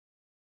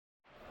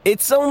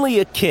It's only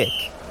a kick,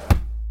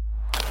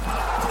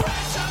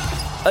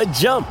 a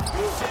jump,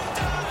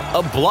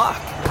 a block.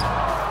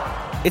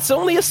 It's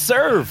only a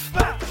serve.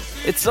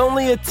 It's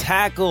only a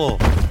tackle,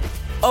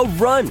 a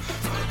run.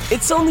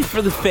 It's only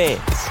for the fans.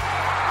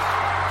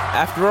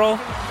 After all,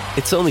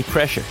 it's only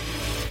pressure.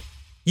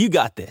 You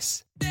got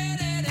this.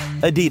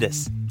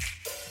 Adidas.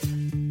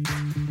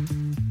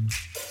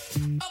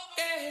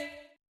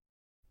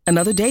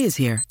 Another day is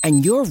here,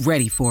 and you're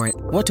ready for it.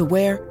 What to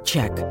wear?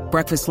 Check.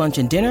 Breakfast, lunch,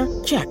 and dinner?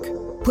 Check.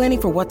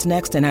 Planning for what's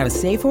next and how to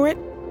save for it?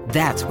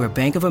 That's where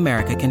Bank of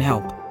America can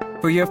help.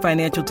 For your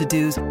financial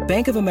to-dos,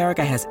 Bank of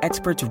America has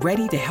experts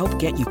ready to help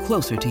get you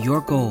closer to your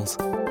goals.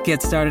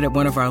 Get started at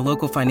one of our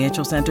local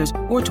financial centers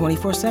or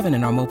 24/7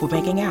 in our mobile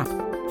banking app.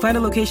 Find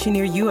a location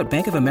near you at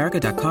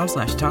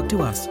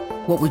bankofamerica.com/talktous.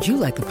 What would you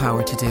like the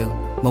power to do?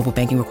 Mobile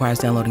banking requires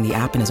downloading the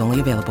app and is only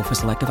available for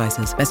select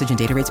devices. Message and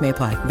data rates may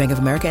apply. Bank of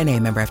America N.A.,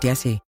 member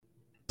FDIC.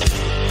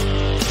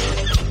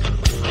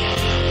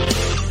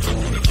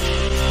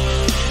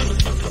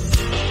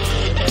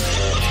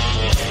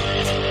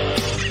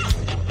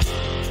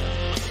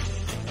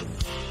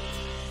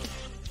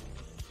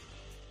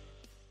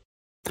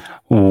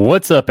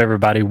 What's up,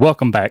 everybody?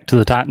 Welcome back to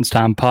the Titans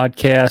Time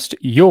Podcast,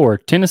 your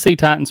Tennessee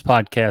Titans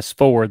podcast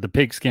for the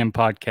Pigskin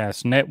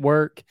Podcast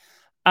Network.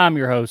 I'm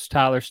your host,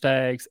 Tyler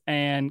Staggs,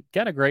 and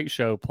got a great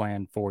show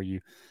planned for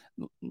you.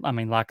 I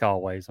mean, like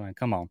always.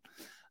 Come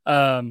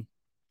on.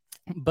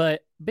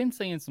 But been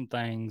seeing some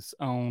things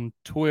on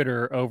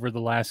Twitter over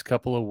the last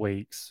couple of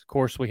weeks. Of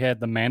course, we had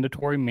the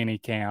mandatory mini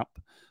camp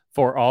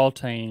for all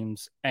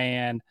teams,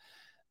 and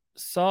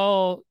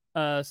saw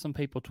some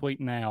people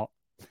tweeting out,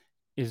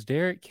 is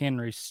Derrick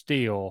Henry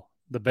still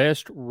the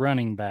best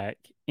running back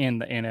in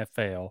the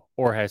NFL,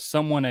 or has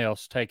someone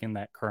else taken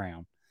that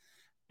crown?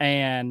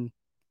 And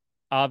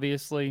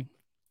obviously,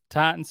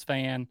 Titans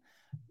fan,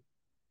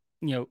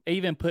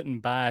 even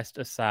putting bias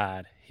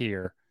aside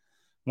here,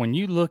 when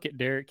you look at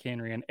Derrick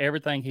Henry and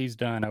everything he's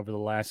done over the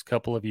last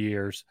couple of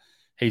years,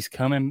 he's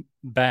coming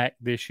back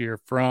this year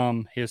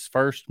from his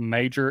first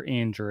major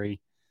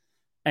injury.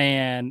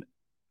 And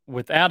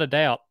without a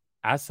doubt,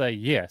 I say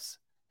yes,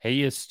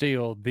 he is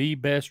still the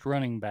best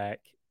running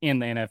back in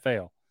the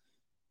NFL.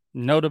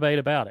 No debate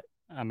about it.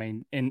 I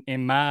mean,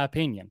 in my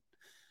opinion.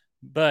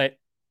 But,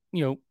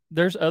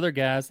 there's other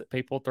guys that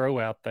people throw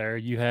out there.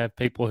 You have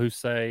people who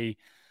say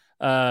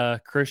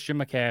Christian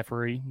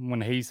McCaffrey,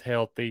 when he's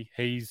healthy,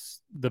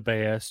 he's the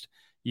best.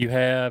 You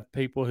have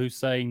people who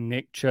say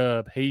Nick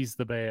Chubb, he's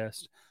the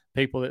best.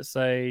 People that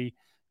say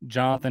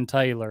Jonathan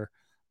Taylor.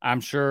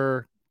 I'm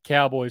sure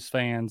Cowboys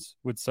fans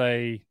would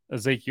say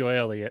Ezekiel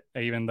Elliott,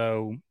 even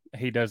though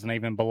he doesn't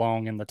even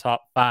belong in the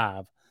top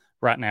 5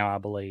 right now, I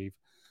believe.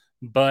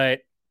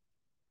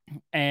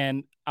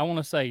 And I want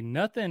to say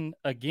nothing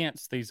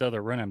against these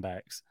other running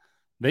backs.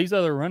 These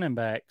other running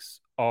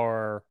backs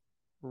are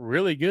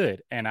really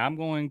good, and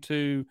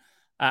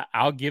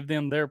I'll give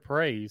them their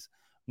praise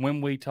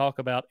when we talk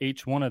about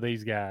each one of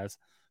these guys.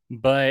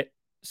 But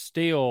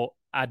still,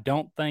 I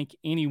don't think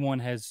anyone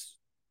has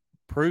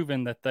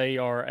proven that they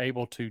are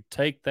able to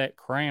take that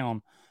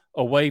crown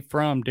away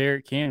from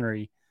Derrick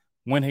Henry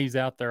when he's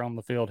out there on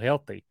the field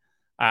healthy.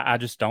 I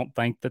just don't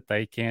think that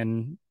they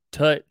can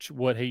touch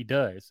what he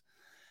does.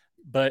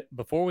 But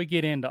before we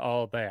get into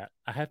all of that,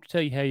 I have to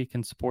tell you how you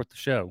can support the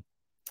show.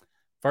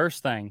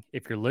 First thing,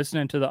 if you're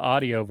listening to the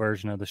audio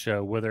version of the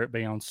show, whether it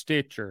be on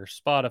Stitcher,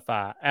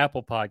 Spotify,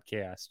 Apple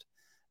Podcast,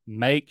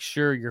 make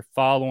sure you're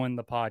following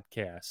the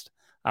podcast.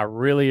 I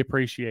really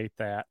appreciate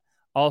that.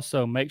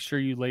 Also, make sure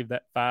you leave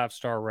that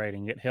 5-star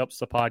rating. It helps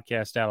the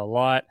podcast out a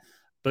lot,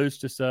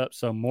 boosts us up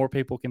so more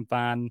people can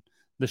find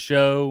the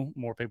show,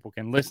 more people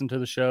can listen to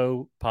the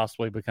show,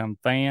 possibly become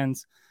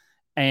fans,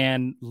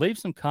 and leave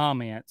some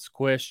comments,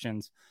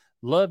 questions.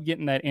 Love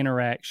getting that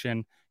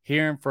interaction,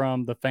 hearing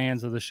from the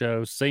fans of the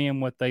show, seeing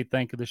what they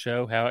think of the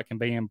show, how it can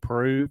be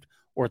improved,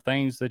 or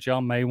things that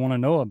y'all may want to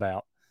know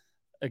about.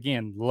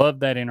 Again, love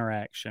that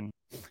interaction.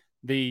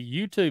 The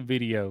YouTube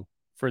video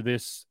for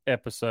this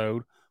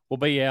episode will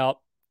be out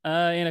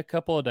in a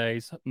couple of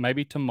days,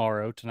 maybe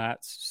tomorrow.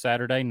 Tonight's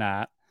Saturday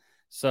night,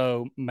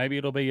 so maybe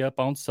it'll be up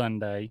on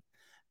Sunday.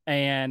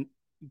 And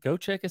go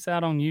check us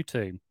out on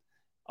YouTube.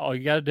 All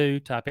you got to do,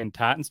 type in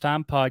Titans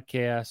Time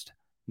Podcast.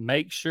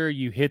 Make sure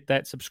you hit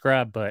that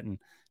subscribe button.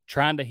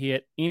 Trying to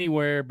hit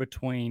anywhere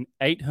between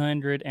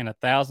 800 and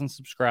 1,000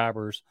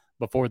 subscribers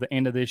before the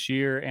end of this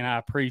year, and I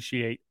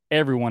appreciate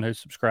everyone who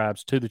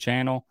subscribes to the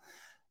channel.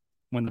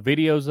 When the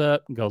video's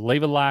up, go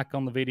leave a like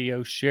on the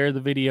video, share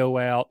the video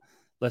out.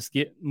 Let's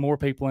get more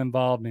people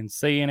involved in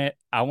seeing it.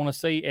 I want to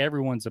see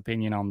everyone's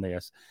opinion on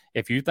this.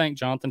 If you think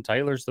Jonathan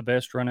Taylor's the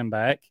best running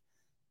back,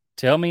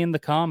 tell me in the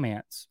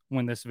comments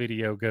when this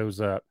video goes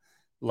up.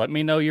 Let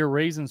me know your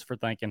reasons for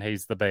thinking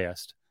he's the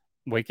best.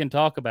 We can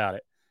talk about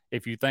it.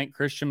 If you think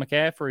Christian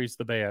McCaffrey's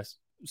the best,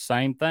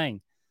 same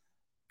thing.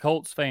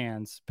 Colts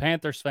fans,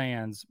 Panthers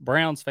fans,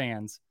 Browns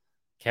fans,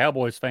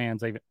 Cowboys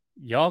fans, even,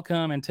 y'all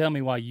come and tell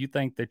me why you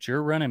think that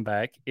your running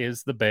back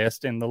is the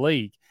best in the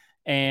league.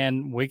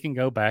 and we can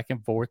go back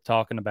and forth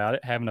talking about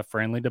it, having a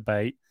friendly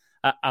debate.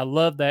 I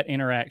love that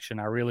interaction.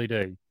 I really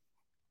do.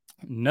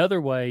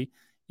 Another way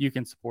you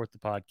can support the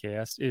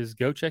podcast is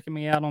go checking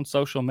me out on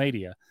social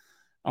media.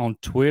 On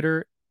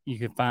Twitter, you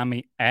can find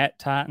me at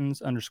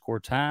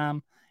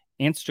Titans_time,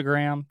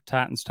 Instagram,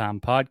 Titans Time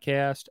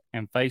Podcast,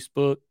 and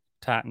Facebook,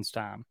 Titans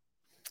Time.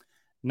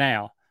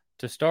 Now,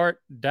 to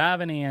start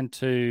diving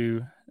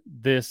into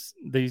this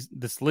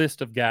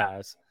list of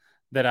guys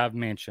that I've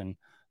mentioned,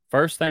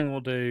 first thing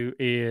we'll do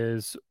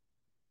is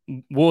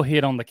we'll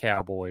hit on the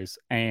Cowboys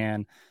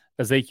and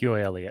Ezekiel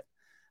Elliott.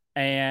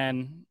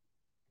 And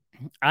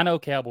I know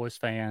Cowboys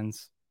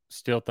fans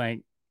still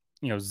think,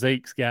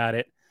 Zeke's got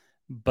it,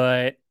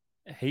 but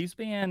he's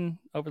been,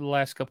 over the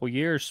last couple of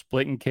years,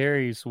 splitting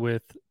carries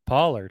with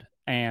Pollard.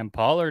 And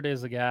Pollard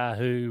is a guy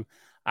who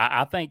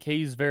I think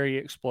he's very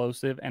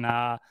explosive.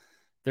 And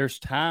there's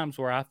times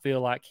where I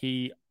feel like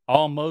he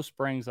almost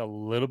brings a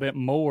little bit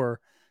more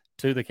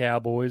to the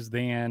Cowboys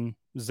than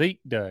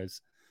Zeke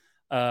does.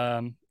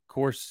 Of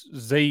course,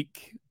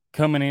 Zeke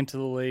coming into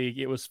the league,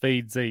 it was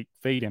feed Zeke,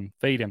 feed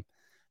him.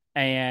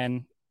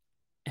 And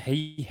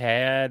he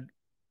had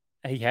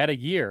a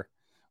year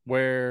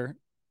where,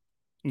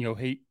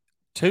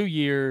 2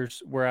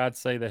 years where I'd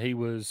say that he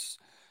was,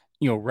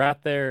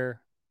 right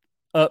there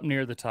up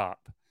near the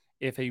top.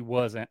 If he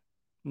wasn't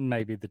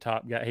maybe the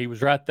top guy, he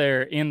was right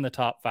there in the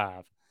top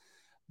 5.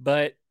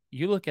 But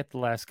you look at the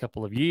last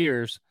couple of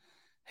years,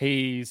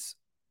 he's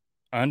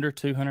under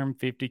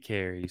 250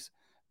 carries,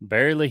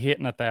 barely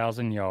hitting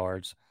 1,000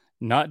 yards,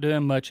 not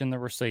doing much in the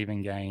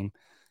receiving game.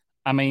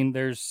 I mean,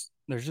 there's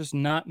just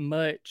not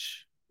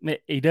much.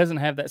 He doesn't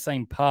have that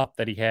same pop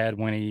that he had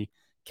when he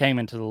came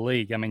into the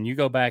league. I mean, you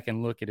go back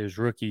and look at his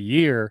rookie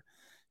year,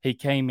 he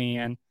came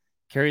in,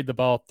 carried the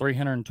ball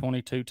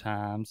 322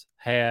 times,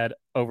 had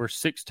over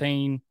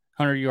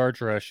 1,600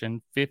 yards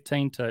rushing,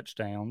 15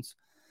 touchdowns.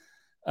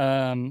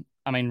 I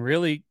mean,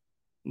 really,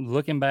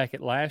 looking back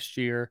at last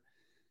year,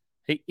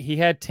 he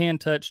had 10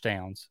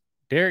 touchdowns.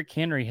 Derrick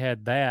Henry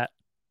had that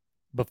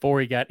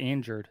before he got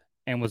injured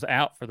and was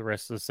out for the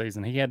rest of the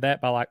season. He had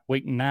that by like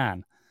week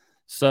 9.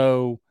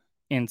 So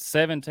in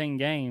 17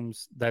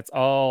 games, that's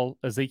all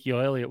Ezekiel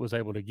Elliott was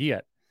able to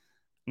get.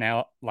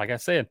 Now, like I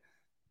said,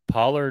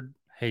 Pollard,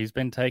 he's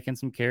been taking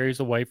some carries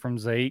away from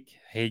Zeke.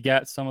 He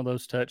got some of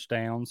those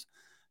touchdowns,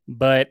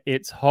 but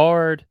it's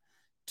hard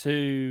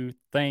to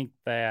think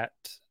that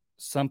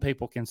some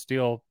people can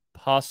still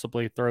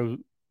possibly throw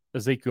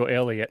Ezekiel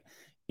Elliott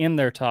in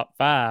their top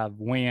 5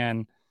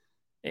 when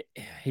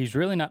he's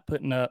really not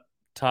putting up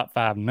top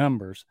 5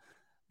 numbers,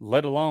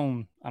 let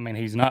alone, I mean,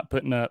 he's not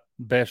putting up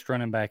best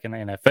running back in the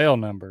NFL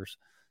numbers.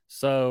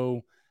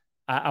 So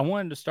I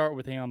wanted to start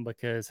with him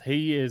because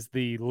he is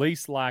the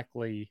least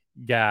likely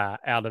guy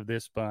out of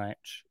this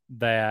bunch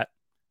that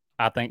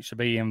I think should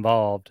be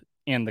involved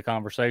in the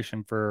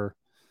conversation for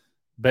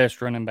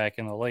best running back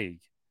in the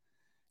league.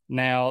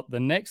 Now, the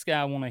next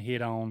guy I want to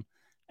hit on,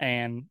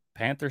 and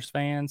Panthers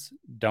fans,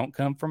 don't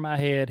come from my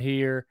head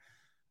here.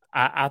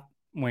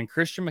 When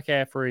Christian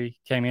McCaffrey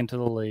came into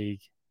the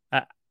league,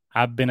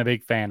 I've been a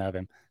big fan of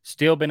him.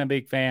 Still been a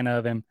big fan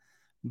of him.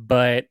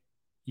 But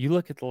you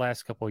look at the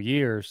last couple of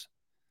years,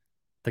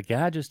 the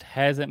guy just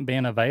hasn't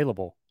been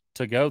available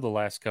to go the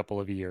last couple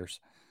of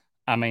years.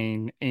 I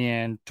mean,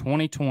 in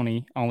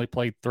 2020, only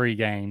played 3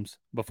 games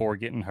before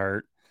getting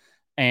hurt.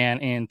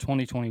 And in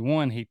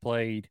 2021, he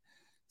played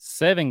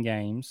 7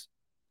 games,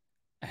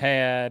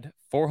 had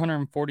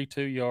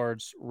 442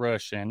 yards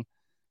rushing,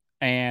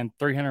 and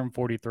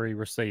 343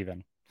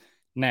 receiving.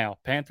 Now,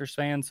 Panthers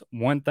fans,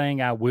 one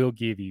thing I will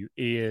give you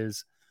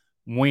is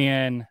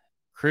when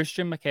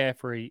Christian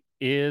McCaffrey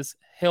is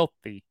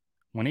healthy,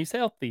 when he's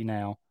healthy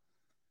now,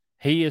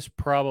 he is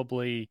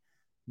probably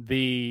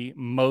the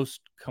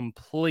most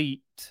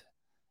complete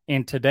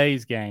in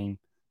today's game,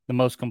 the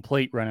most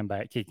complete running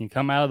back. He can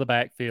come out of the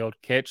backfield,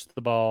 catch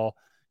the ball,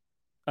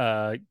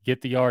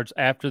 get the yards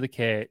after the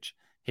catch.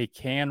 He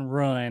can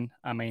run.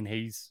 I mean,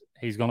 he's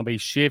going to be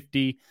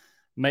shifty,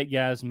 make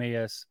guys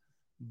miss.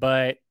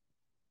 But,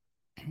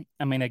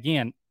 I mean,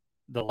 again,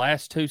 the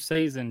last 2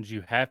 seasons,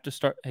 you have to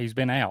start – he's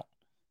been out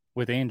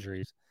with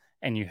injuries.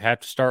 And you have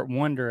to start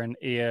wondering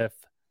if,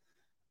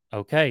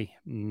 okay,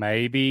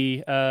 maybe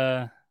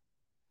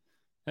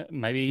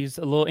he's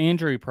a little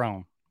injury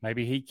prone.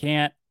 Maybe he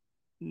can't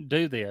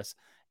do this.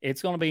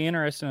 It's going to be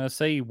interesting to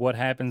see what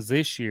happens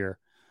this year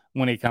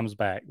when he comes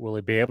back. Will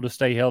he be able to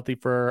stay healthy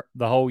for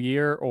the whole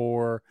year,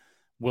 or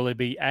will he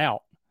be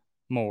out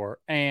more?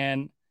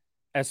 And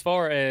as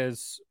far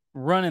as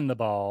running the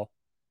ball,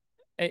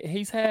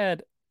 he's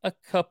had a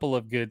couple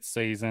of good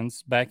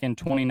seasons. Back in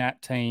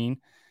 2019,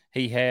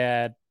 he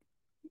had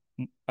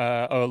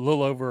a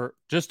little over,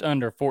 just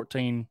under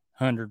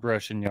 1,400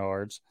 rushing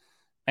yards,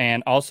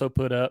 and also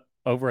put up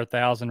over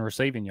 1,000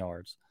 receiving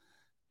yards.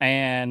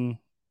 And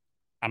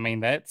I mean,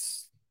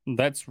 that's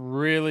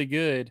really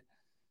good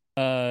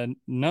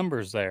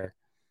numbers there.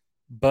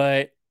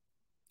 But,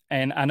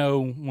 and I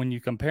know when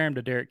you compare him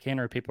to Derrick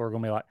Henry, people are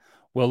going to be like,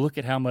 well, look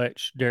at how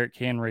much Derrick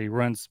Henry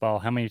runs the ball,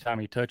 how many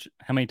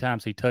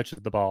times he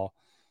touches the ball.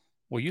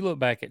 Well, you look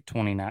back at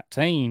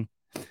 2019,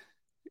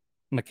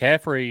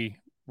 McCaffrey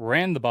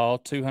ran the ball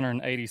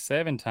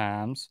 287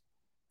 times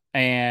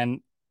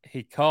and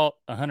he caught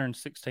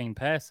 116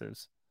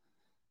 passes.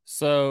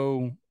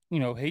 So,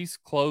 he's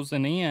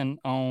closing in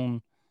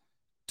on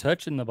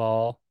touching the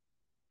ball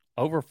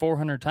over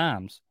 400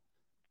 times.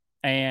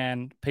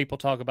 And people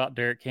talk about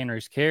Derrick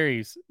Henry's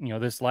carries,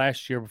 this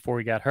last year before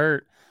he got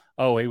hurt.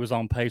 Oh, he was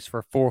on pace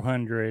for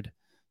 400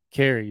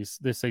 carries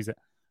this season.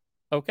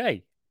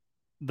 Okay.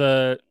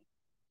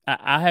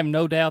 I have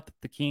no doubt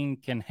that the King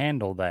can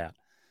handle that.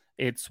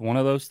 It's one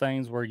of those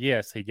things where,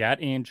 yes, he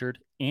got injured.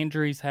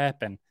 Injuries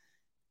happen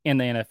in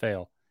the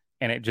NFL.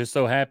 And it just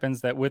so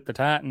happens that with the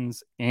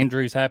Titans,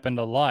 injuries happened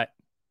a lot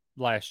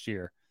last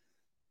year.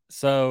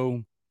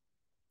 So,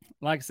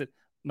 like I said,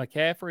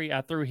 McCaffrey,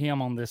 I threw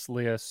him on this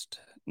list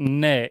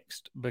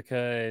next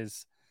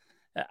because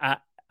I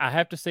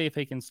have to see if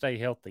he can stay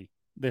healthy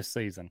this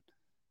season.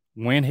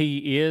 When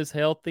he is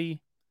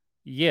healthy,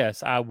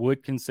 yes, I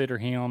would consider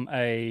him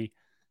a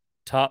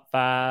top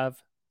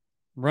 5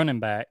 running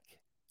back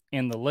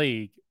in the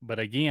league. But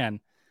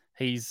again,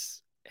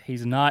 he's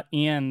not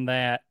in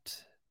that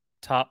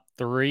top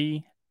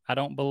 3, I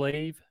don't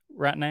believe,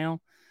 right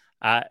now.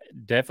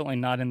 Definitely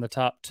not in the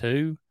top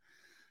 2.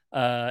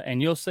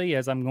 And you'll see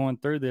as I'm going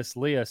through this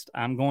list,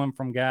 I'm going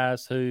from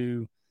guys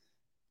who,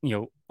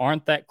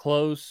 aren't that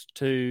close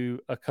to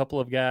a couple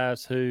of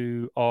guys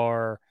who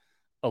are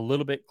a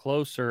little bit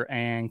closer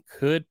and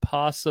could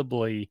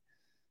possibly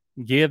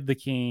give the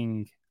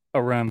King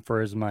a run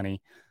for his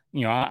money.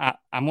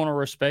 I'm going to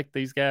respect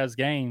these guys'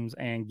 games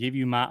and give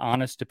you my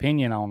honest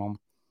opinion on them.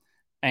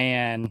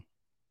 And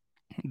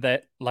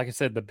that, like I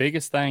said, the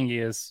biggest thing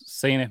is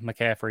seeing if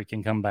McCaffrey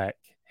can come back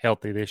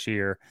healthy this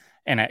year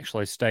and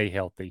actually stay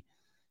healthy.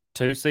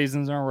 2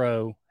 seasons in a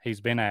row,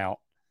 he's been out.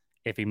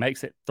 If he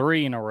makes it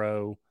 3 in a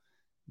row,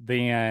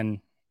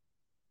 then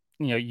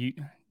you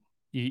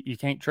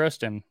can't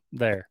trust him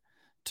there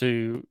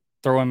to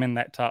throw him in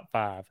that top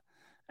 5.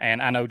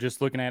 And I know,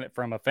 just looking at it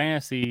from a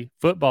fantasy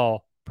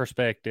football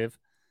perspective,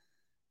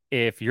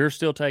 if you're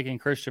still taking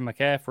Christian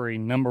McCaffrey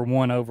number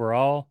 1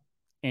 overall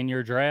in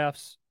your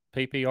drafts,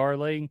 PPR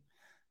league,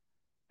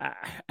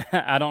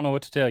 I don't know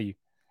what to tell you.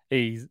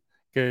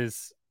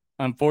 Because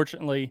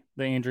unfortunately,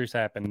 the injuries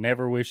happen.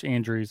 Never wish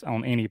injuries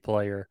on any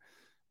player,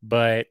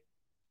 but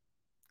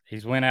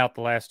he's went out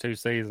the last 2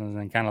 seasons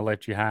and kind of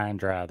let you high and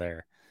dry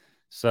there.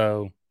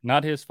 So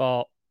not his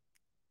fault.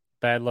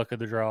 Bad luck of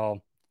the draw,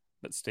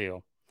 but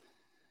still.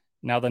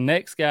 Now, the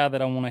next guy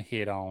that I want to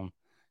hit on,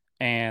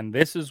 and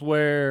this is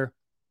where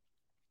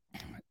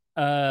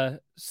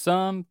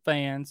some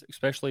fans,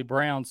 especially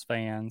Browns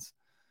fans,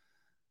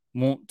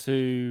 want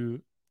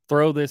to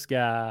throw this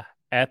guy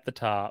at the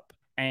top.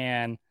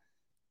 And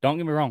don't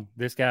get me wrong,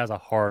 this guy's a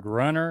hard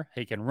runner.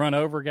 He can run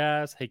over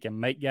guys. He can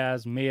make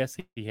guys miss.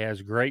 He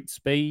has great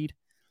speed.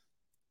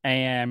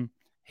 And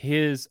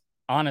his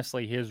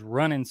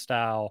running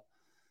style,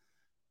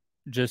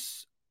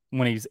 just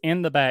when he's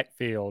in the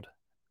backfield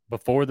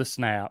before the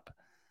snap,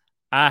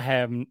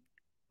 I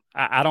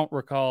don't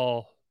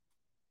recall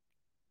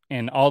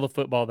in all the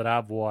football that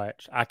I've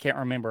watched, I can't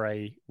remember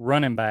a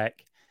running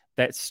back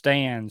that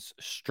stands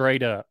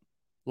straight up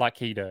like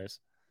he does.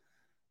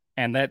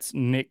 And that's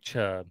Nick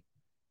Chubb.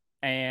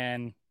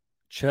 And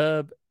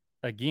Chubb,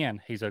 again,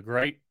 he's a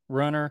great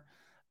runner.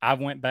 I've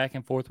went back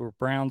and forth with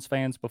Browns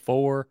fans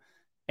before.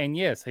 And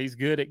yes, he's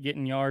good at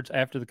getting yards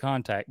after the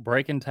contact,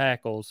 breaking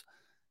tackles.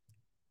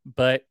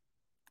 But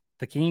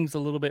the King's a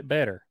little bit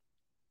better.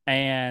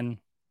 And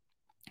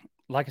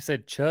like I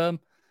said, Chubb,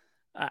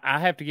 I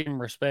have to give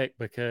him respect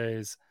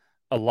because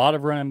a lot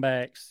of running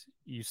backs,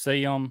 you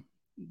see them,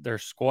 they're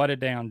squatted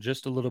down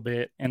just a little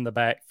bit in the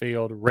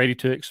backfield, ready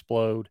to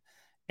explode.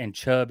 And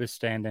Chubb is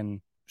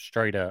standing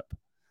straight up.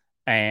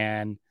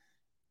 And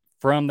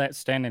from that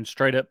standing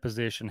straight up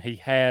position, he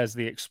has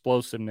the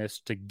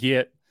explosiveness to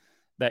get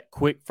that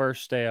quick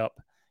first step,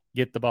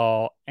 get the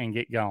ball, and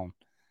get gone.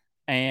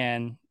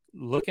 And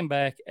looking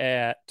back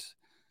at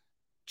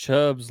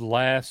Chubb's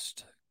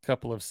last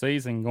couple of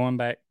seasons, going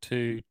back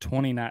to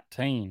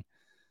 2019,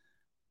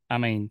 I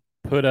mean,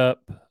 put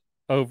up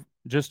over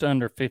just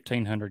under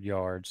 1,500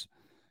 yards.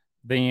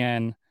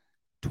 Then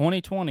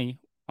 2020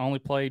 only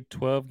played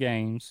 12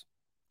 games,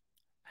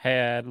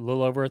 had a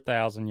little over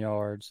 1,000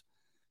 yards.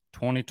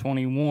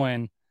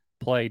 2021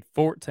 played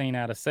 14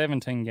 out of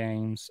 17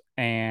 games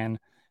and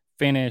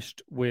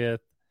finished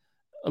with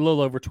a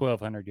little over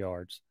 1,200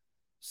 yards.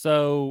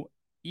 So,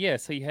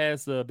 yes, he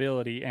has the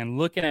ability. And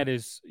looking at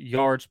his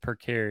yards per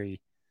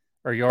carry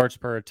or yards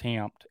per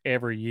attempt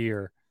every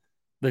year,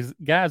 the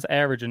guy's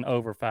averaging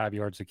over 5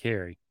 yards a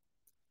carry.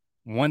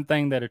 One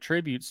thing that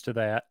attributes to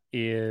that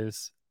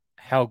is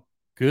how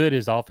good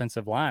his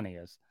offensive line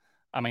is.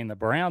 I mean, the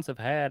Browns have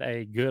had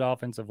a good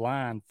offensive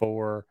line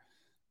for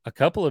a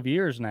couple of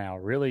years now,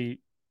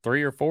 really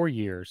 3 or 4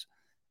 years.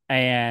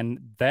 And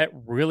that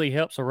really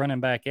helps a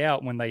running back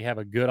out when they have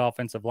a good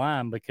offensive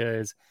line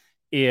because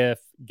if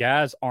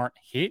guys aren't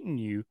hitting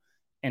you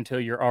until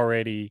you're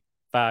already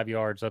 5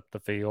 yards up the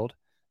field,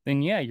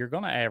 then yeah, you're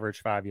going to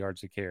average 5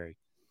 yards a carry.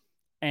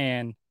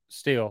 And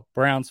still,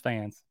 Browns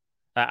fans,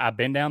 I've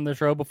been down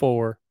this road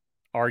before,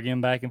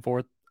 arguing back and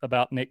forth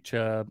about Nick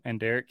Chubb and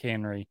Derrick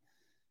Henry.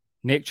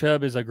 Nick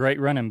Chubb is a great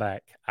running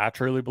back. I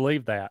truly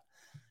believe that.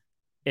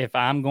 If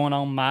I'm going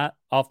on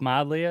off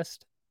my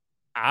list,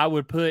 I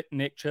would put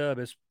Nick Chubb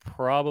as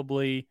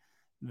probably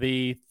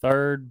the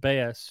third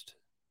best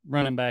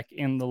running back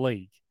in the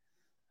league.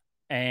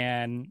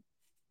 And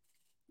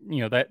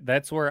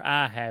that's where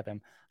I have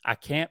him. I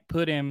can't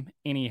put him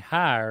any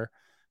higher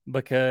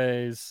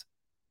because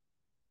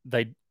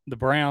the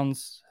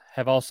Browns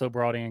have also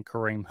brought in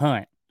Kareem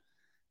Hunt,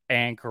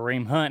 and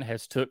Kareem Hunt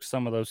has took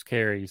some of those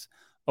carries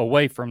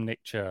away from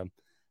Nick Chubb.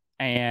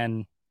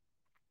 And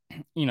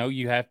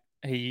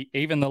he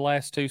even the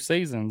last 2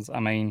 seasons, I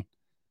mean,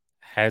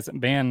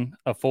 hasn't been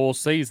a full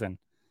season.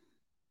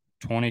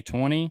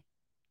 2020,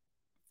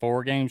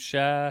 4 games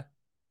shy.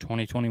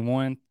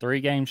 2021,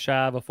 3 games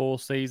shy of a full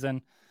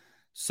season.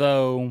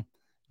 So,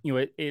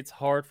 it's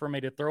hard for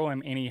me to throw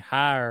him any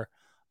higher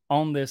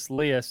on this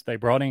list. They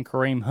brought in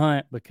Kareem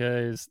Hunt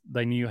because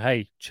they knew,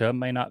 hey, Chubb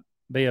may not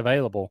be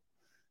available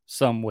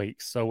some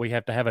weeks. So we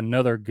have to have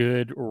another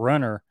good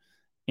runner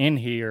in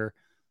here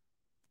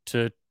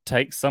to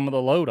take some of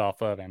the load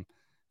off of him.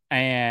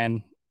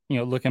 And,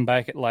 looking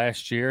back at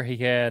last year, he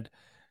had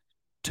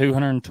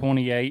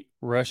 228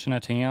 rushing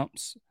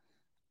attempts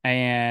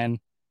and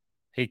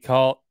he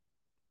caught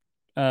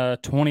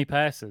 20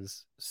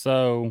 passes.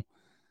 So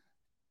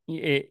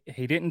he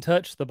didn't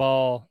touch the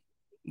ball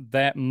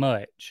that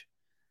much.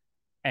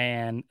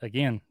 And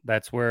again,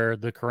 that's where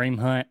the Kareem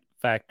Hunt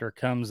factor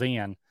comes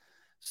in.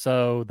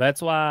 So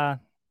that's why,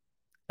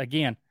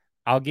 again,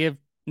 I'll give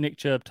Nick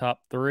Chubb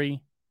top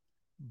 3,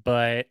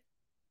 but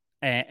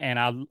and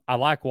I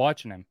like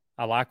watching him.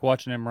 I like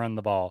watching him run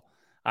the ball.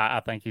 I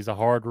think he's a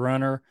hard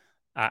runner.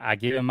 I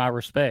give him my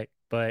respect,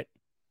 but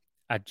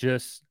I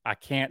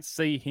can't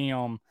see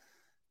him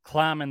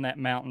climbing that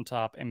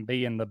mountaintop and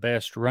being the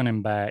best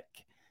running back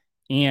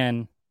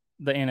in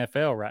the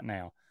NFL right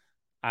now.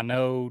 I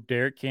know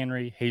Derrick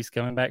Henry, he's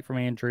coming back from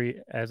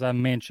injury, as I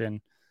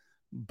mentioned,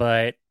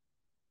 but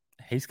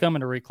he's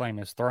coming to reclaim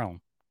his throne.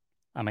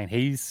 I mean,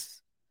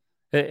 he's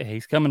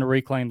coming to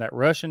reclaim that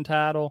rushing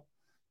title,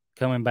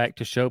 coming back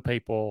to show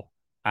people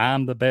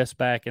I'm the best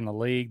back in the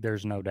league.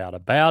 There's no doubt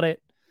about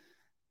it.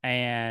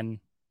 And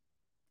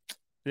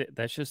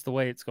that's just the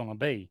way it's going to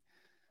be.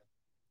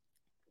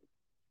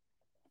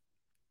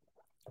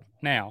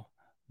 Now,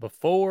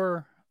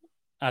 before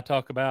I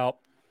talk about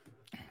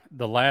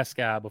the last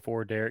guy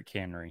before Derrick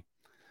Henry,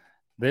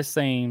 this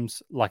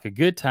seems like a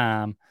good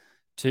time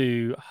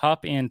to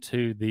hop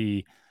into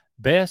the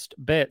best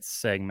bets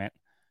segment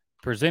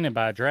presented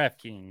by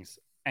DraftKings.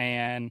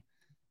 And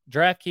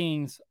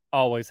DraftKings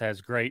always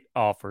has great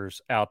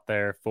offers out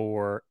there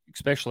for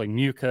especially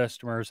new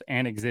customers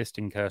and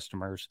existing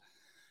customers.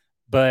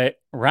 But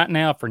right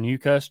now for new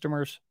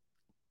customers,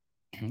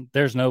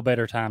 there's no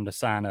better time to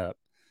sign up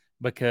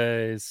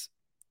because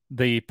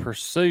the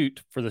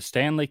pursuit for the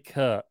Stanley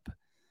Cup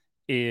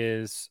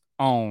is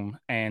on,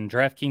 and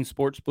DraftKings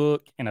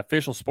Sportsbook, an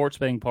official sports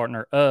betting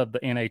partner of the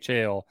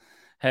NHL,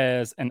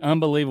 has an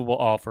unbelievable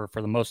offer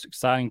for the most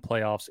exciting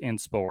playoffs in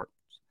sports.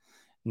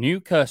 New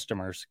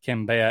customers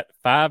can bet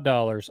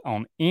 $5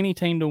 on any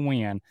team to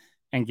win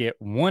and get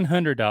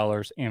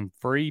 $100 in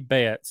free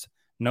bets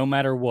no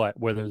matter what.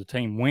 Whether the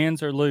team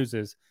wins or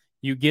loses,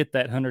 you get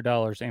that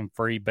 $100 in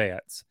free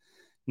bets.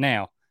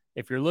 Now,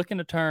 if you're looking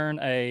to turn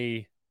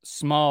a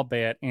small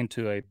bet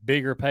into a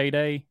bigger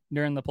payday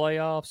during the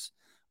playoffs,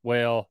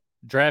 well,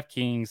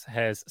 DraftKings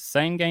has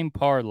same-game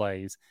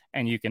parlays,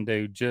 and you can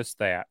do just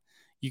that.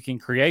 You can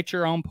create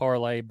your own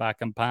parlay by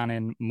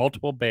combining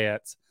multiple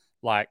bets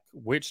like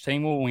which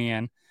team will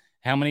win,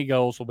 how many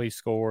goals will be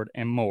scored,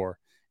 and more.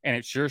 And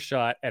it's your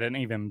shot at an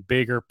even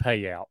bigger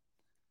payout.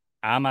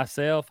 I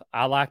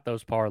like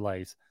those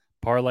parlays.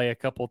 Parlay a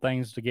couple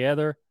things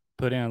together,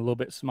 put in a little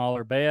bit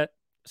smaller bet,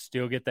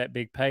 still get that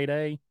big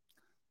payday.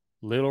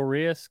 Little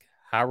risk,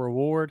 high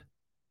reward.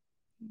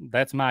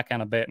 That's my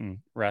kind of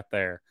betting right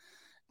there.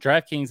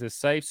 DraftKings is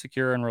safe,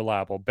 secure, and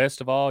reliable.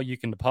 Best of all, you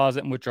can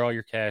deposit and withdraw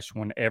your cash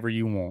whenever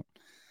you want.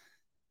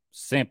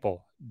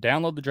 Simple.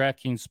 Download the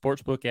DraftKings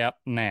Sportsbook app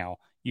now.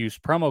 Use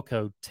promo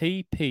code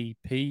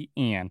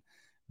TPPN.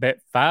 Bet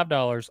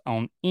 $5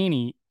 on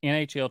any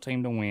NHL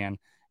team to win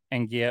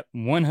and get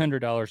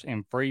 $100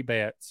 in free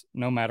bets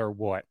no matter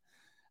what.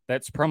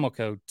 That's promo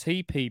code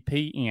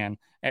TPPN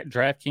at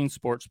DraftKings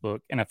Sportsbook,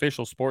 an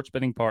official sports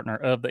betting partner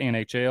of the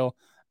NHL.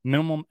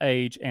 Minimum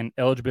age and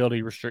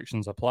eligibility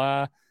restrictions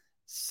apply.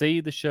 See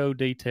the show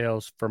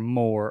details for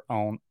more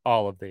on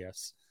all of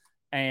this.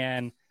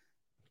 And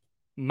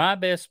my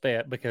best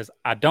bet, because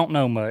I don't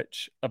know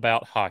much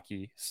about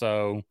hockey,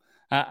 so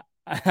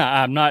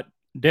I'm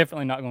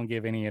definitely not going to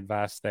give any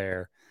advice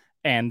there.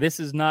 And this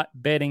is not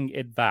betting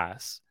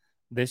advice.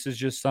 This is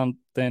just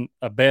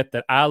a bet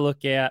that I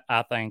look at.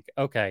 I think,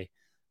 okay,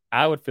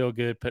 I would feel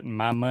good putting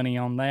my money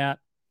on that.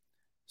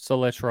 So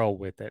let's roll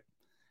with it.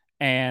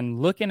 And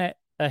looking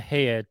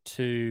ahead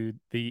to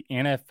the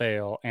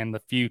NFL and the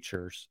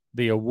futures,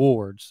 the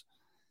awards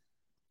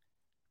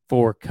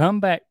for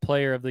Comeback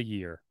Player of the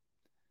Year,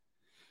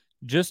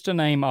 just to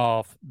name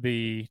off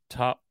the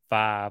top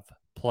 5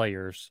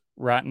 players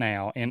right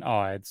now in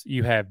odds,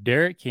 you have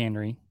Derrick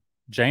Henry,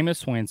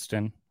 Jameis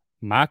Winston,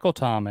 Michael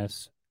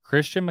Thomas,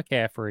 Christian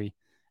McCaffrey,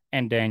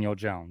 and Daniel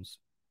Jones.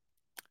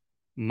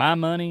 My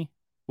money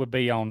would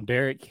be on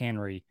Derrick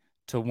Henry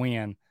to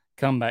win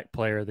Comeback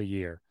Player of the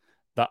Year.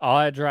 The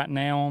odds right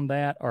now on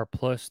that are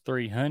plus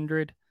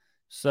 300.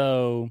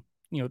 So,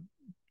 if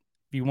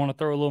you want to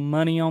throw a little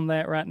money on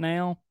that right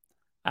now,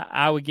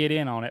 I would get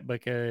in on it,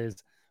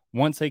 because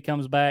once he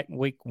comes back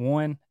week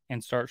 1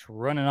 and starts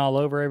running all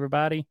over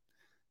everybody,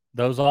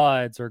 those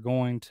odds are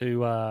going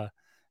to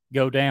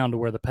go down to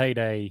where the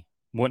payday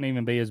wouldn't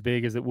even be as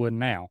big as it would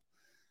now.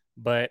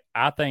 But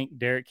I think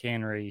Derrick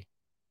Henry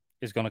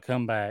is going to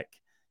come back.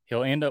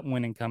 He'll end up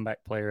winning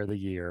Comeback Player of the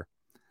Year.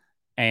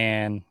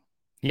 And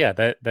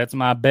yeah, that's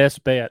my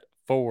best bet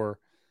for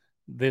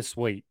this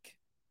week.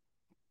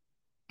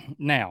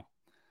 Now,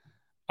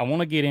 I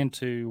want to get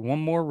into one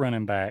more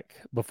running back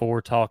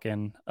before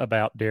talking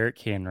about Derrick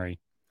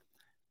Henry.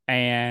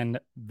 And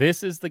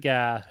this is the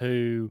guy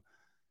who,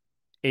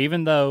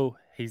 even though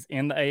he's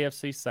in the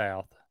AFC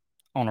South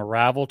on a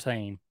rival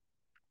team,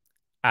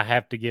 I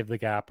have to give the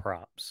guy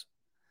props.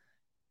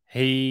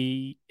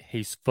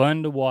 He's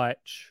fun to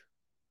watch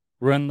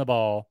run the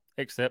ball,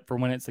 except for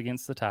when it's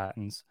against the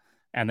Titans.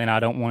 And then I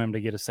don't want him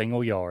to get a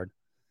single yard.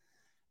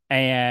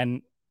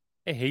 And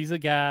he's a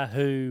guy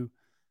who,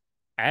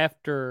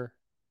 after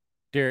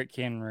Derrick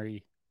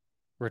Henry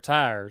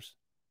retires,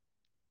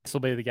 this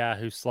will be the guy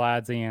who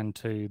slides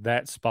into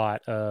that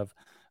spot of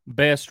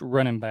best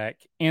running back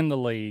in the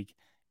league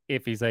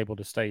if he's able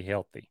to stay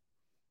healthy.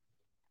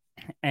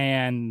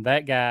 And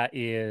that guy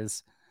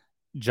is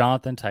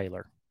Jonathan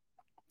Taylor.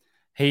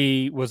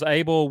 He was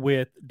able,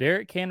 with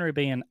Derrick Henry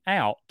being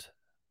out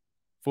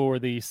for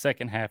the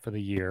second half of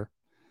the year,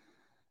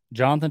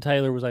 Jonathan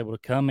Taylor was able to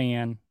come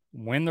in,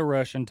 win the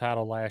rushing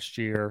title last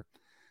year.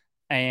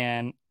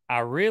 And I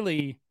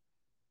really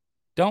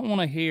don't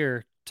want to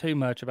hear too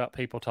much about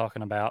people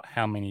talking about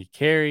how many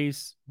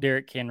carries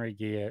Derrick Henry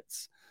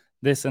gets,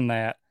 this and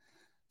that.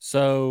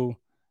 So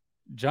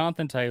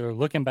Jonathan Taylor,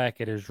 looking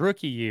back at his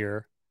rookie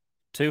year,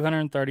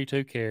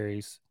 232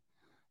 carries,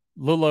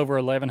 a little over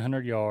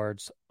 1,100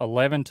 yards,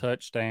 11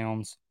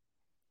 touchdowns,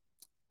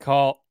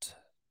 caught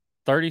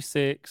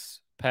 36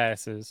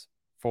 passes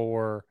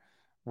for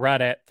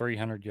right at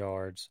 300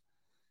 yards.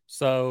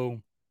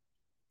 So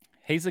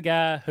he's a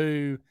guy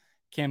who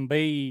can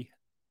be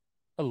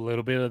a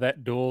little bit of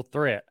that dual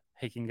threat.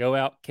 He can go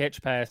out,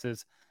 catch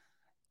passes,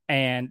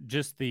 and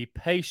just the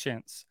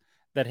patience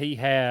that he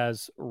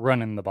has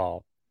running the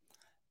ball.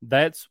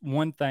 That's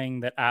one thing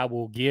that I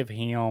will give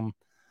him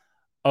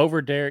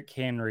over Derrick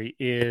Henry,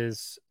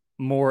 is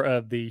more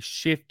of the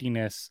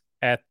shiftiness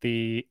at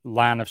the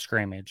line of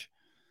scrimmage.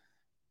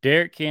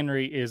 Derrick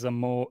Henry is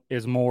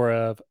more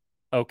of,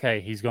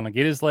 okay, he's going to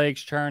get his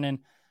legs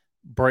churning,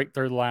 break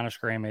through the line of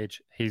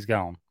scrimmage, he's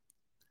gone.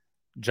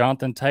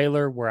 Jonathan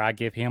Taylor, where I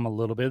give him a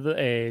little bit of the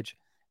edge,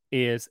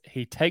 is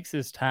he takes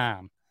his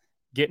time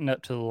getting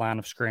up to the line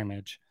of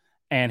scrimmage,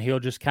 and he'll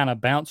just kind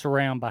of bounce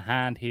around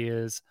behind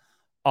his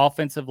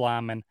offensive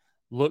lineman,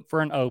 look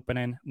for an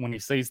opening. When he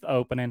sees the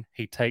opening,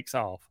 he takes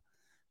off.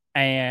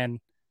 And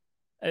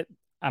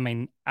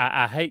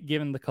I hate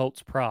giving the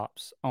Colts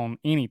props on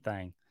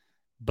anything,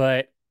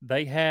 but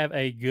they have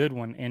a good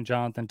one in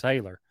Jonathan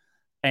Taylor.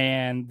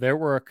 And there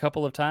were a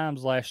couple of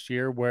times last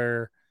year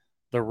where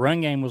the run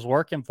game was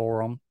working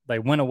for them. They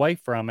went away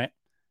from it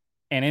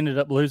and ended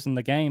up losing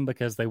the game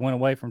because they went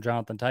away from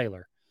Jonathan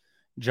Taylor.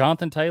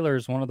 Jonathan Taylor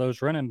is one of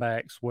those running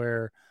backs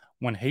where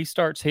when he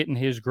starts hitting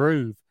his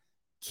groove,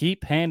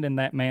 keep handing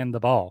that man the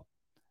ball,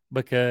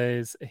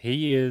 because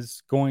he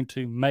is going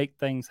to make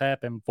things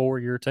happen for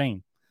your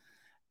team.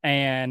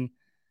 And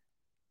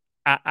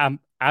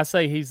I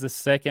say he's the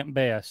second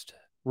best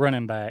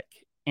running back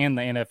in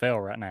the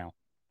NFL right now.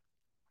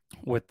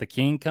 With the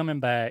King coming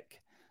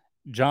back,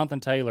 Jonathan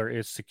Taylor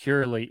is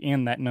securely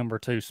in that number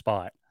 2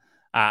 spot.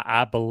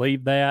 I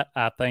believe that.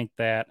 I think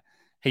that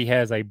he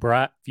has a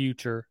bright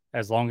future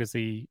as long as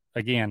he,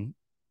 again,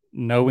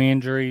 no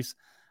injuries.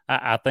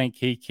 I think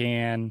he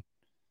can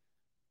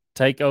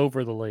take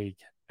over the league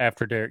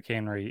after Derrick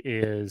Henry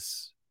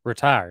is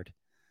retired.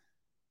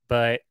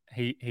 But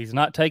he's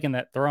not taking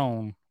that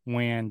throne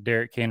when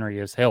Derrick Henry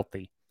is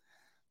healthy.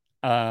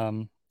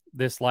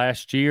 This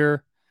last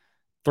year,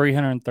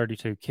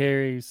 332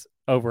 carries,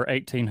 over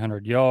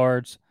 1,800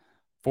 yards,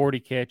 40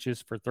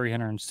 catches for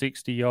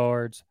 360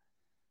 yards.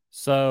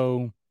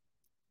 So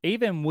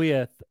even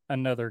with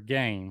another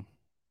game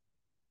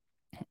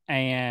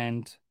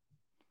and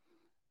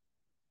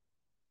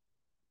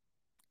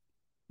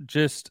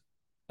just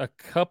a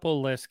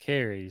couple less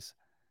carries,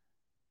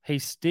 he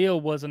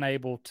still wasn't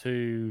able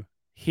to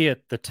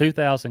hit the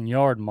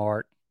 2,000-yard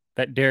mark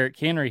that Derrick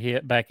Henry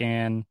hit back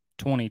in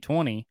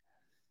 2020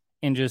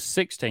 in just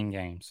 16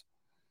 games.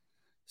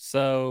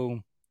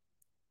 So,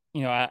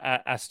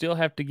 I still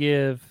have to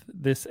give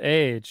this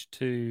edge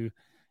to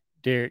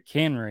Derrick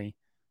Henry,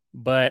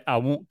 but I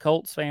want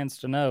Colts fans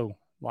to know,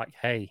 like,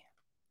 hey,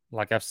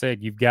 like I've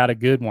said, you've got a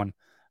good one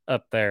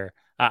up there.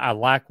 I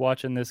like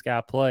watching this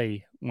guy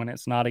play when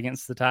it's not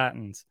against the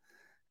Titans.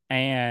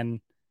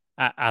 And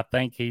I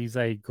think he's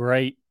a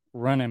great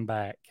running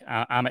back.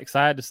 I'm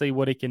excited to see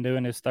what he can do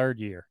in his third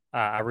year.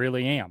 I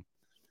really am.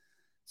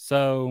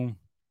 So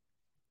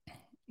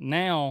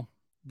now,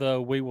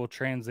 though, we will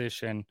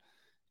transition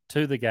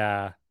to the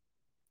guy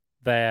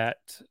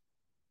that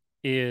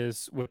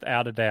is,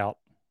 without a doubt,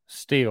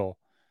 still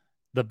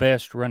the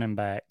best running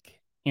back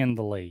in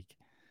the league,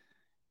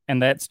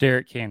 and that's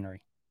Derrick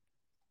Henry.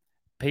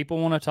 People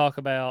want to talk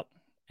about,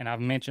 and I've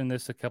mentioned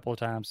this a couple of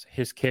times,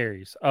 his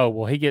carries. Oh,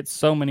 well, he gets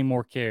so many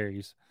more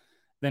carries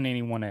than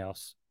anyone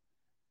else.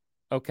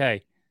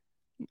 Okay,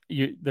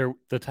 the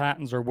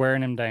Titans are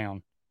wearing him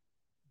down.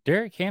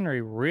 Derrick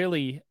Henry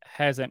really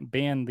hasn't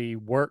been the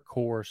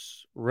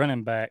workhorse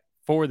running back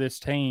for this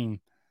team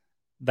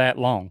that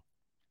long.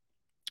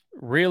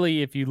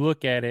 Really, if you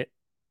look at it,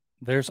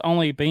 there's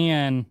only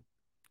been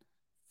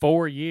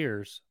 4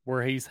 years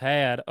where he's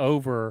had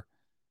over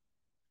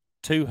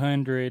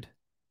 200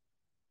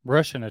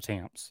 rushing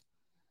attempts.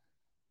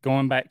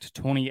 Going back to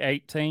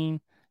 2018,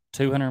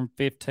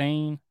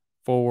 215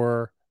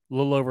 for a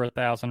little over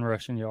 1,000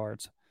 rushing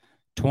yards.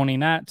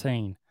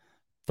 2019,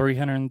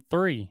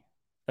 303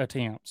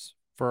 attempts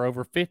for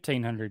over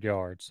 1,500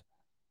 yards.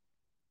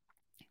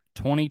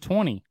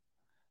 2020,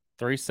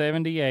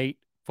 378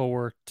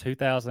 for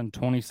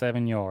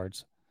 2,027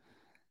 yards.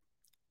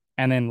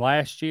 And then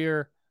last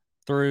year,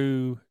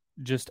 through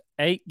just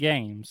 8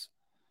 games,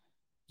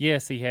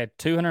 yes, he had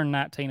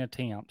 219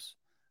 attempts,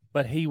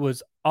 but he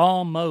was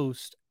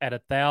almost at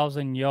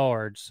 1,000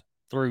 yards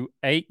through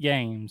 8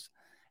 games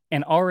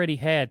and already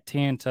had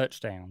 10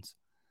 touchdowns.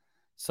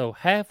 So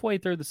halfway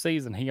through the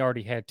season, he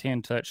already had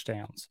 10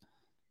 touchdowns.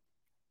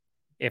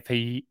 If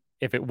it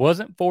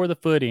wasn't for the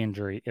foot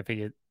injury, if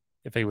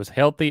he was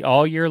healthy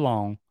all year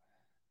long,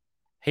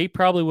 he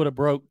probably would have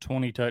broke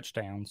 20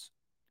 touchdowns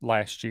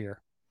last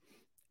year.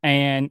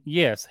 And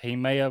yes, he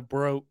may have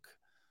broke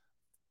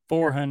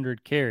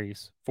 400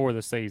 carries for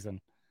the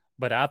season,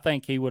 but I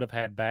think he would have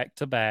had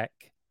back-to-back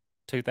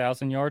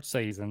 2,000-yard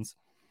seasons.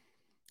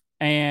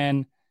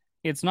 And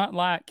it's not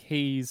like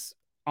he's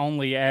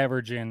only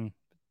averaging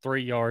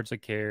 3 yards a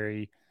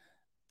carry,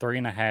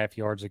 3.5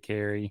 yards a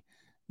carry.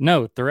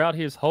 No, throughout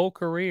his whole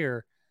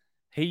career,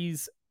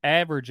 he's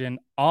averaging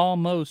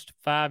almost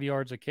 5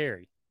 yards a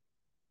carry.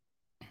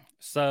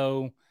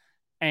 So,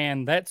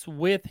 and that's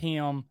with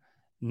him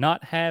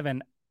not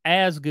having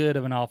as good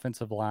of an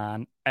offensive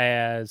line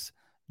as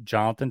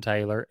Jonathan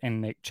Taylor and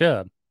Nick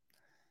Chubb.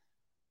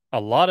 A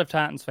lot of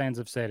Titans fans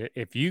have said it.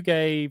 If you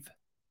gave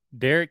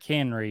Derrick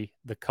Henry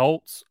the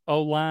Colts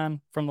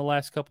O-line from the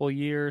last couple of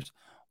years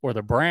or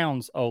the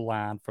Browns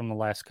O-line from the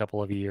last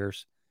couple of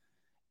years,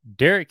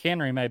 Derrick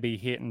Henry may be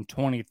hitting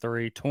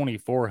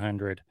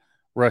 2,400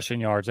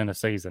 rushing yards in a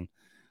season,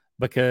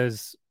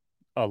 because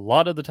a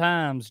lot of the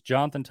times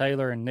Jonathan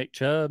Taylor and Nick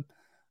Chubb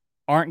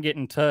aren't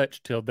getting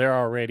touched till they're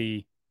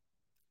already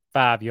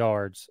 5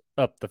 yards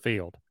up the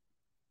field,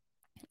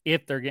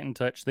 if they're getting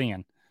touched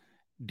then.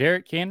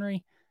 Derrick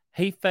Henry,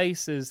 he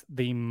faces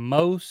the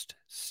most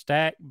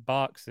stacked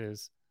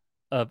boxes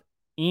of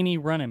any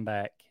running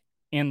back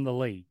in the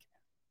league.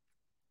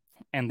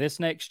 And this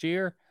next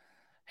year,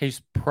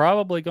 he's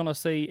probably going to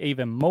see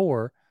even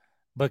more,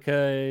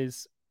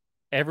 because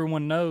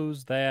everyone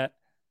knows that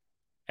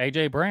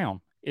A.J.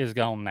 Brown is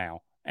gone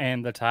now,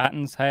 and the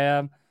Titans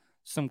have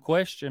some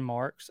question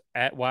marks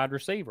at wide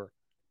receiver.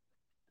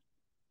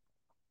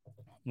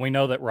 We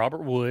know that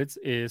Robert Woods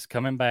is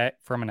coming back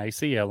from an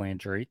ACL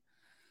injury.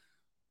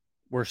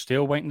 We're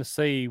still waiting to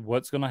see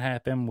what's going to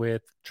happen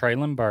with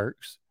Treylon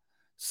Burks.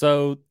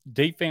 So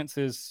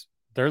defenses,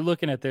 they're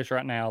looking at this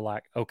right now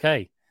like,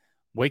 okay,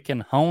 we can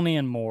hone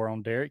in more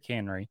on Derrick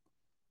Henry.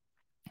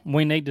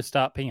 We need to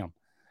stop him.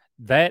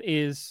 That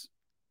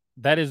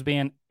has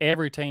been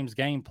every team's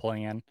game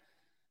plan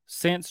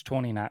since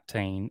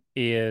 2019,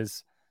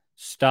 is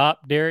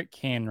stop Derrick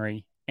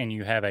Henry, and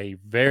you have a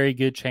very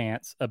good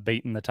chance of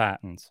beating the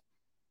Titans.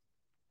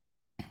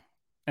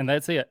 And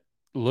that's it.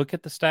 Look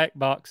at the stacked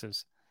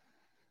boxes.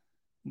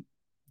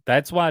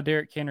 That's why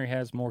Derrick Henry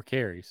has more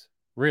carries,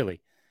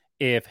 really.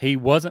 If he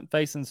wasn't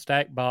facing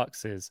stacked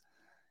boxes,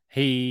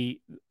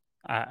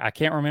 I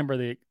can't remember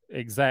the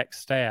exact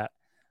stat,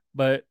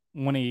 but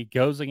when he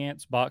goes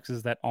against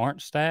boxes that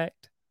aren't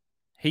stacked,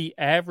 he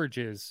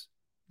averages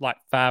like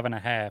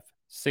 5.5,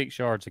 6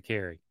 yards a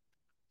carry.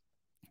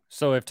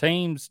 So if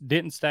teams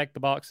didn't stack the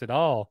box at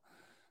all,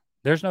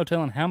 there's no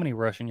telling how many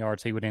rushing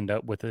yards he would end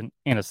up with in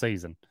a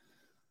season.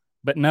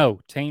 But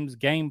no, teams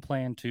game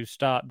plan to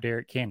stop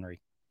Derrick Henry.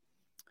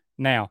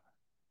 Now,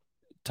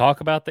 talk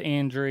about the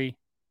injury.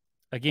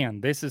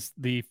 Again, this is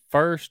the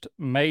first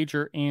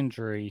major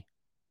injury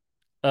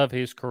of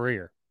his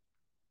career.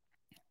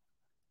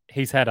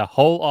 He's had a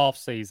whole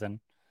offseason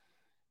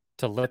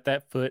to let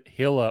that foot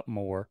heal up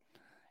more.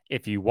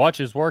 If you watch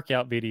his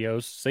workout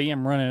videos, see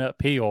him running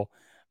uphill,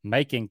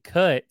 making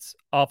cuts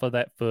off of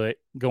that foot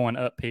going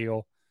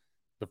uphill.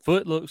 The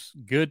foot looks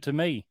good to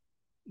me.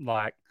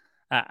 Like,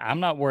 I'm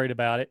not worried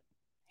about it.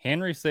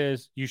 Henry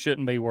says you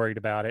shouldn't be worried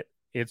about it.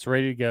 It's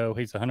ready to go.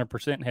 He's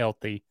 100%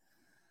 healthy.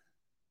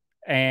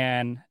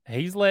 And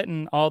he's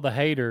letting all the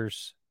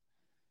haters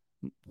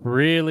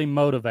really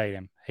motivate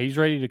him. He's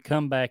ready to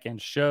come back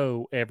and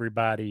show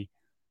everybody,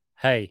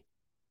 hey,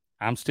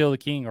 I'm still the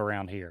king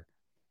around here.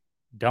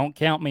 Don't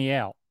count me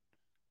out.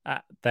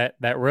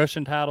 That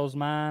Russian title's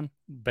mine.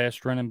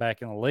 Best running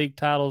back in the league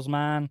title's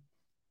mine.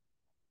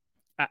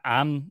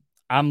 I'm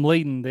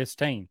leading this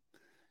team.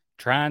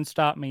 Try and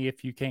stop me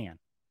if you can.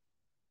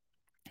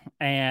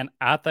 And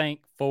I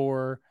think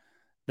for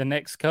the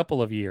next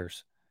couple of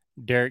years,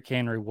 Derrick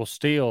Henry will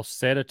still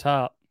set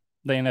atop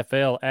the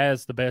NFL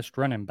as the best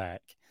running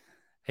back.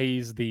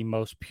 He's the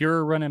most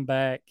pure running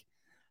back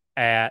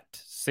at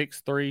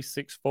 6'3",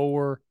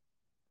 6'4",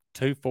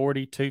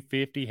 240,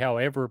 250,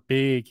 however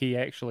big he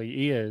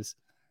actually is.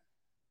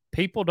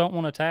 People don't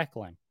want to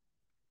tackle him.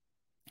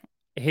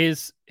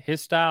 His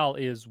style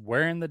is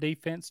wearing the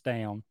defense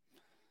down,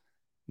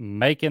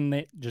 making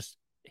it, just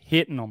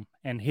hitting them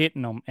and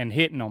hitting them and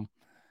hitting them.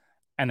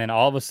 And then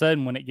all of a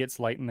sudden, when it gets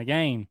late in the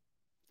game,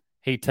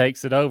 he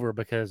takes it over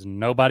because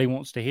nobody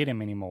wants to hit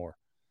him anymore.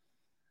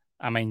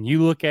 I mean,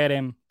 you look at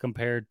him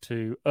compared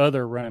to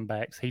other running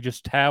backs, he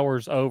just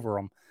towers over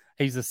them.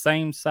 He's the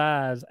same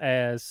size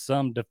as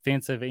some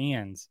defensive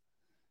ends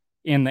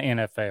in the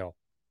NFL.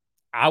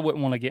 I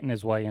wouldn't want to get in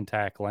his way and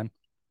tackle him.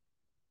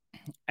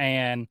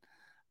 And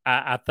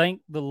I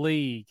think the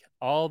league,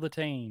 all the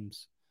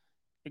teams,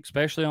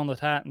 especially on the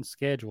Titans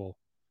schedule,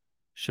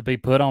 should be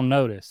put on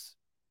notice.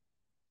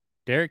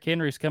 Derrick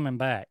Henry's coming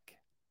back,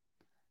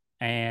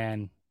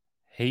 and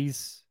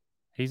he's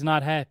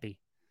not happy.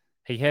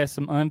 He has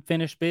some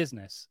unfinished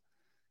business,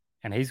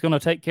 and he's going to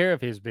take care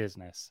of his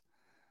business.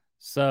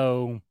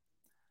 So,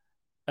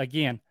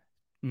 again,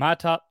 my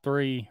top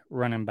 3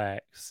 running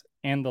backs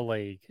in the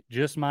league,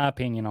 just my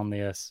opinion on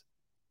this: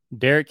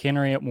 Derrick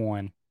Henry at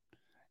 1,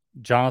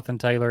 Jonathan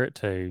Taylor at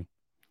 2,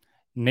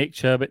 Nick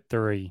Chubb at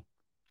 3.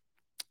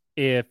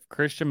 If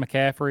Christian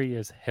McCaffrey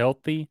is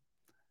healthy,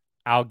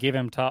 I'll give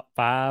him top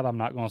 5. I'm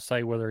not going to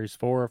say whether he's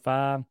 4 or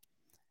 5.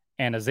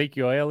 And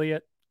Ezekiel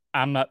Elliott,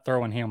 I'm not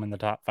throwing him in the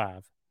top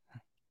 5.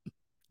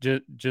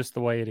 Just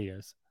the way it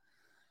is.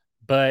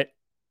 But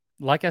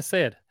like I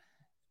said,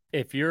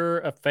 if you're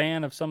a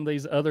fan of some of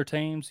these other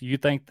teams, you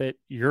think that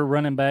your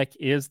running back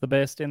is the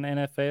best in the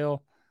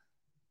NFL,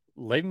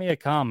 leave me a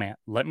comment.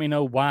 Let me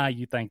know why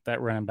you think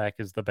that running back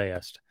is the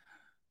best.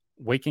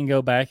 We can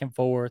go back and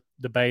forth,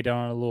 debate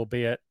on it a little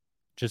bit.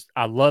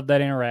 I love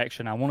that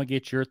interaction. I want to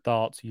get your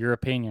thoughts, your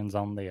opinions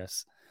on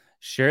this.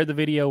 Share the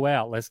video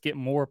out. Let's get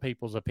more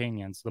people's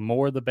opinions. The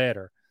more, the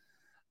better.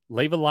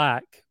 Leave a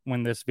like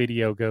when this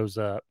video goes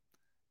up.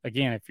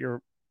 Again, if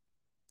you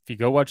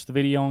go watch the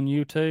video on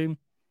YouTube,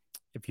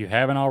 if you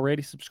haven't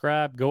already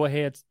subscribed, go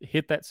ahead,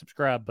 hit that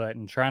subscribe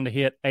button. Trying to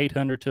hit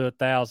 800 to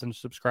 1,000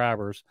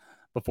 subscribers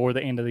before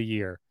the end of the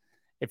year.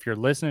 If you're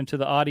listening to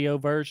the audio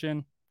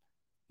version,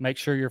 make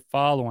sure you're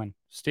following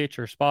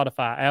Stitcher,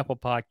 Spotify, Apple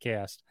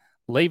Podcast,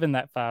 leaving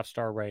that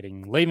 5-star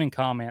rating, leaving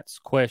comments,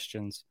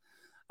 questions.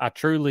 I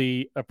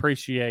truly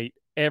appreciate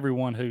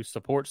everyone who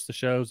supports the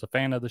show, is a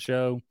fan of the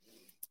show,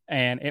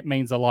 and it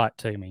means a lot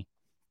to me.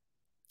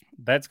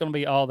 That's going to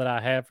be all that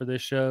I have for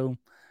this show.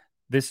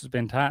 This has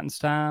been Titans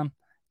Time,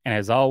 and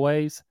as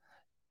always,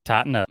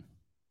 tighten up.